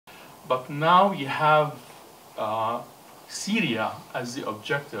But now you have Syria as the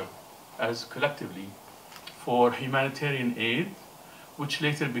objective, as collectively, for humanitarian aid, which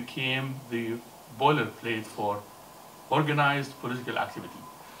later became the boilerplate for organized political activity.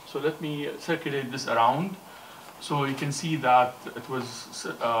 So let me circulate this around. So you can see that it was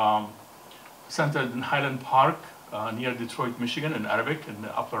centered in Highland Park, near Detroit, Michigan, in Arabic, in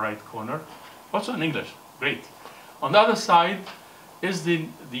the upper right corner. Also in English, great. On the other side is the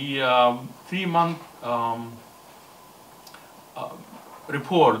 3-month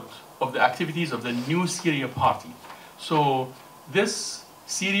report of the activities of the New Syria Party. So this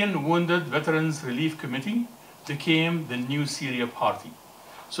Syrian Wounded Veterans Relief Committee became the New Syria Party.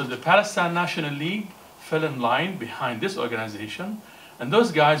 So the Palestine National League fell in line behind this organization, and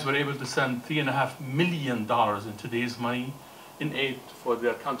those guys were able to send $3.5 million in today's money in aid for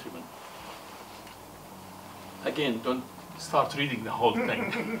their countrymen. Again, don't start reading the whole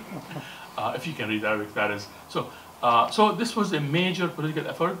thing. If you can read Arabic, that is. So this was a major political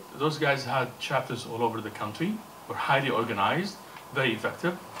effort. Those guys had chapters all over the country, were highly organized, very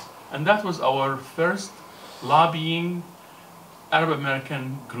effective. And that was our first lobbying Arab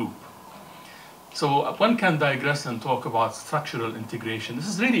American group. So one can digress and talk about structural integration. This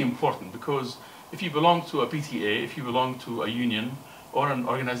is really important because if you belong to a PTA, if you belong to a union or an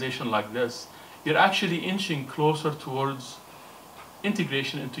organization like this, you're actually inching closer towards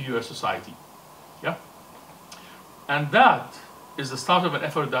integration into US society. Yeah? And that is the start of an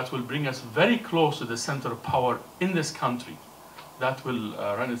effort that will bring us very close to the center of power in this country. That will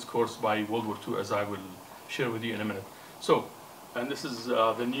run its course by World War II, as I will share with you in a minute. So, and this is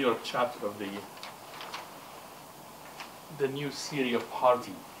the New York chapter of the New Syria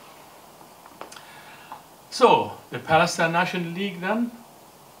Party. So, the Palestine National League then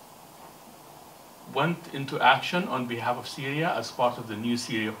went into action on behalf of Syria as part of the New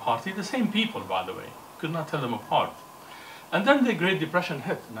Syria Party. The same people, by the way, could not tell them apart. And then the Great Depression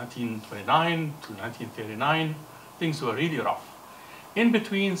hit, 1929 to 1939. Things were really rough. In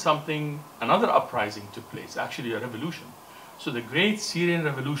between, another uprising took place, actually a revolution. So the Great Syrian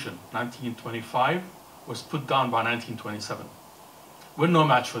Revolution, 1925, was put down by 1927. We're no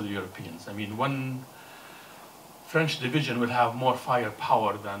match for the Europeans. I mean, one French division will have more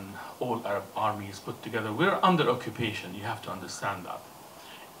firepower than all Arab armies put together. We're under occupation, you have to understand that.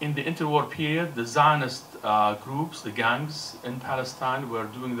 In the interwar period, the Zionist groups, the gangs in Palestine, were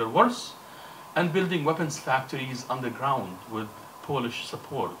doing their worst and building weapons factories underground with Polish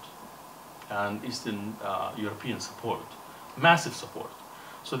support and Eastern European support, massive support.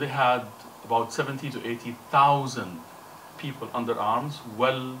 So they had about 70 to 80,000 people under arms,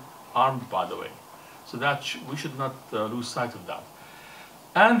 well armed, by the way. So that we should not lose sight of that.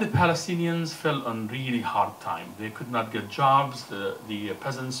 And the Palestinians fell on really hard time. They could not get jobs. The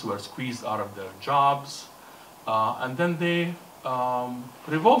peasants were squeezed out of their jobs. And then they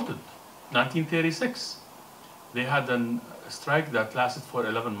revolted, 1936. They had a strike that lasted for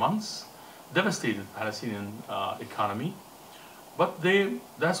 11 months, devastated Palestinian economy. But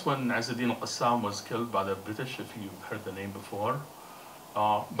that's when Izzeddin al-Qassam was killed by the British, if you've heard the name before.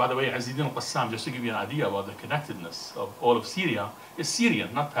 By the way, Izzeddin al-Qassam, just to give you an idea about the connectedness of all of Syria, is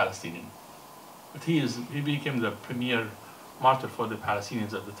Syrian, not Palestinian. But he became the premier martyr for the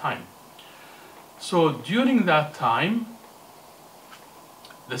Palestinians at the time. So during that time,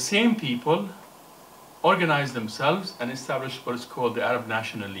 the same people organized themselves and established what is called the Arab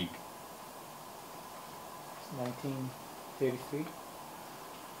National League. 1933?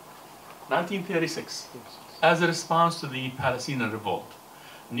 1936, as a response to the Palestinian revolt.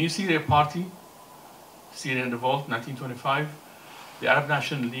 New Syria Party, Syrian revolt, 1925. The Arab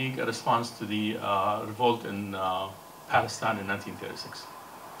National League, a response to the revolt in Palestine in 1936.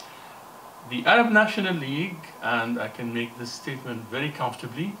 The Arab National League, and I can make this statement very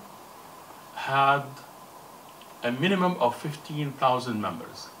comfortably, had a minimum of 15,000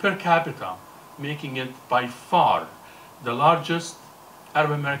 members per capita, making it by far the largest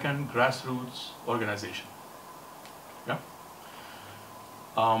Arab American grassroots organization. Yeah?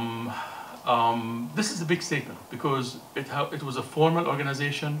 This is a big statement because it was a formal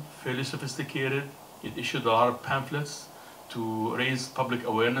organization, fairly sophisticated. It issued a lot of pamphlets to raise public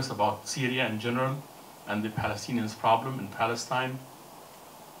awareness about Syria in general and the Palestinians' problem in Palestine.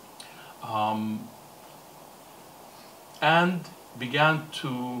 And began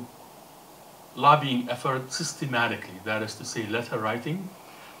to lobbying effort systematically, that is to say letter writing.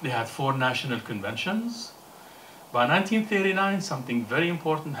 They had 4 national conventions. By 1939, something very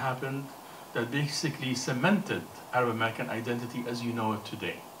important happened that basically cemented Arab American identity as you know it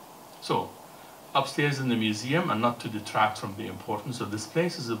today. So, upstairs in the museum, and not to detract from the importance of this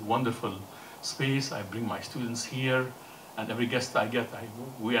place. It's a wonderful space. I bring my students here, and every guest I get,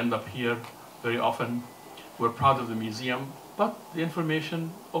 we end up here very often. We're proud of the museum, but the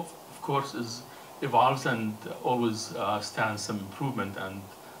information, of course, evolves and always stands some improvement and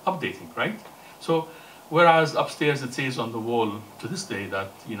updating, right? So, whereas upstairs it says on the wall to this day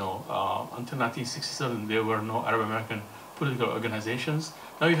that, until 1967 there were no Arab American political organizations.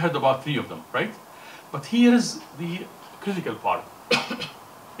 Now you heard about 3 of them, right? But here's the critical part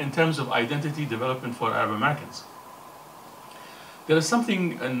in terms of identity development for Arab Americans. There is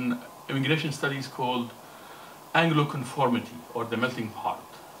something in immigration studies called Anglo-conformity, or the melting pot.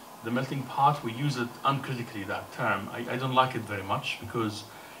 The melting pot, we use it uncritically, that term. I don't like it very much, because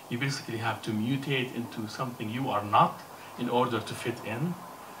you basically have to mutate into something you are not in order to fit in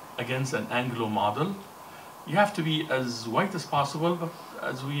against an Anglo model. You have to be as white as possible, but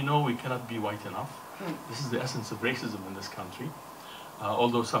as we know, we cannot be white enough. This is the essence of racism in this country.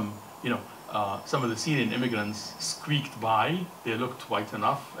 Although some of the Syrian immigrants squeaked by, they looked white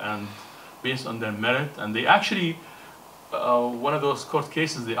enough, and based on their merit, and they actually, one of those court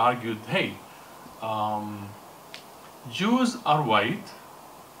cases, they argued, hey, Jews are white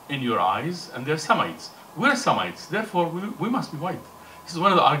in your eyes, and they're Semites. We're Semites, therefore we must be white. This is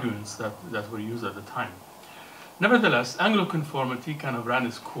one of the arguments that were used at the time. Nevertheless, Anglo-conformity kind of ran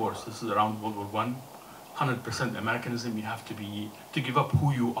its course. This is around World War I. 100% Americanism. You have to give up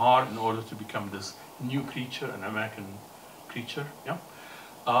who you are in order to become this new creature, an American creature. Yeah.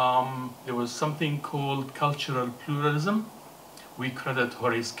 There was something called cultural pluralism. We credit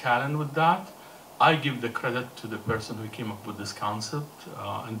Horace Callan with that. I give the credit to the person who came up with this concept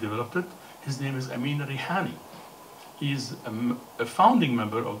and developed it. His name is Amin Rihani. He's a founding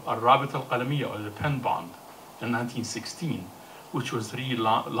member of Al-Rabita Al-Qalamiyya, or the Pen Bond, in 1916, which was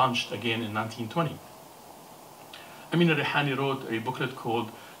relaunched again in 1920. Amin Rihani wrote a booklet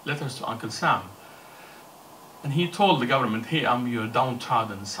called Letters to Uncle Sam. And he told the government, hey, I'm your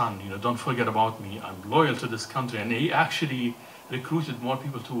downtrodden son, don't forget about me, I'm loyal to this country. And he actually recruited more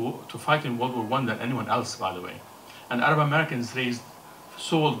people to fight in World War I than anyone else, by the way. And Arab Americans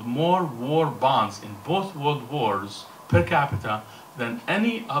sold more war bonds in both world wars per capita than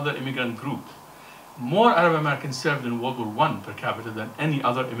any other immigrant group. More Arab Americans served in World War I per capita than any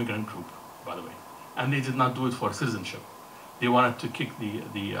other immigrant group, by the way. And they did not do it for citizenship. They wanted to kick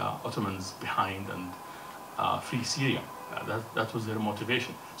the Ottomans behind and free Syria. That was their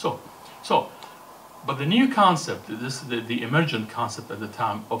motivation. But the new concept, the emergent concept at the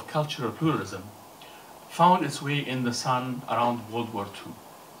time of cultural pluralism, found its way in the sun around World War II.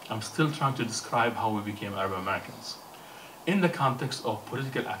 I'm still trying to describe how we became Arab Americans. In the context of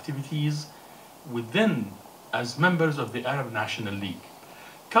political activities within, as members of the Arab National League.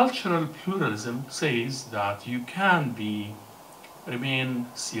 Cultural pluralism says that you can remain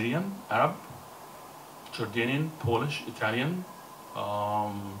Syrian, Arab, Jordanian, Polish, Italian,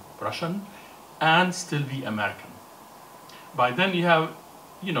 Russian, and still be American. By then you have,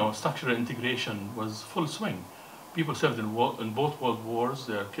 structural integration was full swing. People served in both world wars.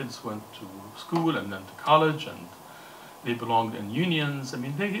 Their kids went to school and then to college, and they belonged in unions. I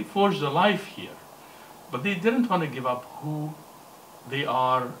mean, they forged a life here. But they didn't want to give up who they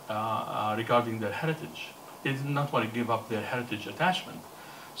are regarding their heritage. They did not want to give up their heritage attachment.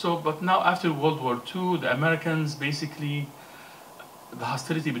 But now after World War II, the Americans basically, the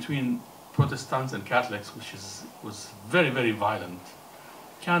hostility between Protestants and Catholics, which was very, very violent,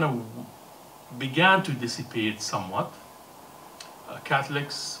 kind of began to dissipate somewhat.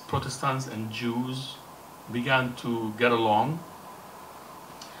 Catholics, Protestants, and Jews began to get along.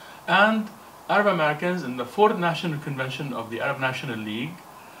 And Arab Americans, in the 4th National Convention of the Arab National League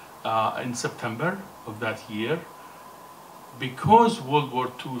in September of that year, because World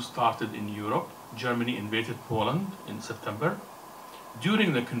War II started in Europe, Germany invaded Poland in September.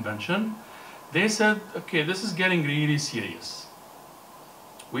 During the convention, they said, okay, this is getting really serious.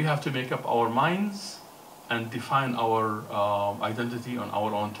 We have to make up our minds and define our identity on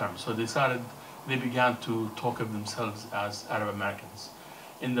our own terms. So they began to talk of themselves as Arab Americans.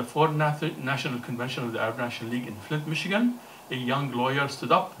 In the 4th National Convention of the Arab National League in Flint, Michigan, a young lawyer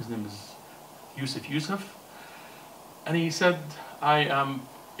stood up. His name is Yusuf, and he said, I am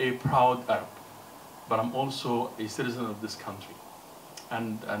a proud Arab, but I'm also a citizen of this country.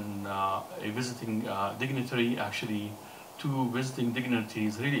 And a visiting dignitary, actually 2 visiting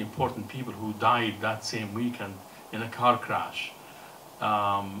dignitaries, really important people who died that same weekend in a car crash.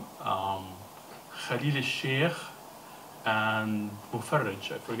 Khalil al-Sheikh and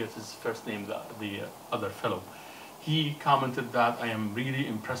Mufarraj, I forget his first name, the other fellow. He commented that I am really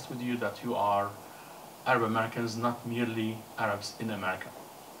impressed with you, that you are Arab Americans, not merely Arabs in America.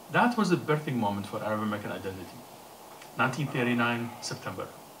 That was the birthing moment for Arab American identity. 1939, September,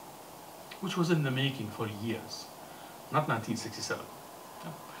 which was in the making for years, not 1967.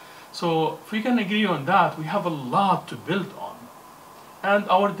 So if we can agree on that, we have a lot to build on. And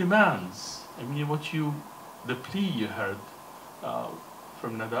our demands, I mean, the plea you heard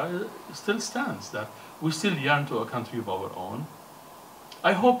from Nada still stands, that we still yearn to a country of our own.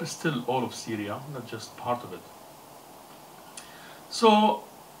 I hope it's still all of Syria, not just part of it. So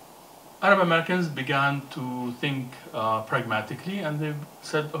Arab Americans began to think pragmatically, and they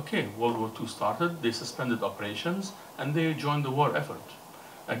said, okay, World War II started, they suspended operations, and they joined the war effort.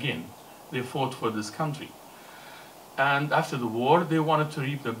 Again, they fought for this country. And after the war, they wanted to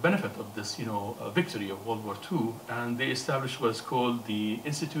reap the benefit of this, victory of World War II, and they established what's called the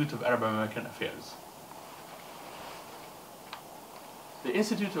Institute of Arab American Affairs. The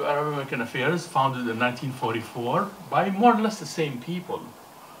Institute of Arab American Affairs, founded in 1944 by more or less the same people,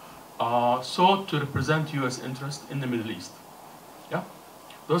 sought to represent U.S. interests in the Middle East. Yeah,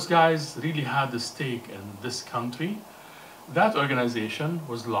 those guys really had a stake in this country. That organization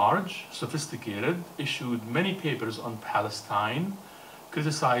was large, sophisticated, issued many papers on Palestine,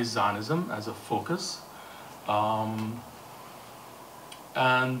 criticized Zionism as a focus,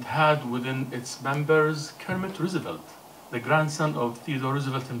 and had within its members Kermit Roosevelt, the grandson of Theodore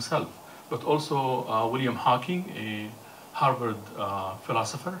Roosevelt himself, but also William Hawking, a Harvard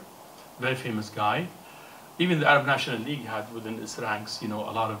philosopher, very famous guy. Even the Arab National League had within its ranks, a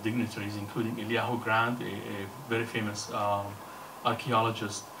lot of dignitaries, including Eliyahu Grant, a very famous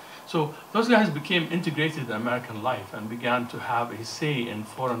archaeologist. So those guys became integrated in American life and began to have a say in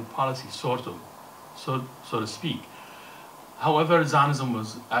foreign policy, sort of, so to speak. However, Zionism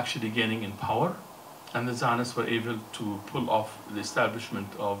was actually gaining in power, and the Zionists were able to pull off the establishment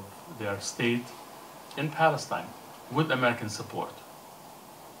of their state in Palestine with American support.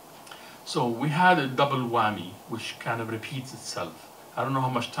 So we had a double whammy, which kind of repeats itself. I don't know how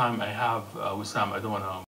much time I have, Wissam. I don't want to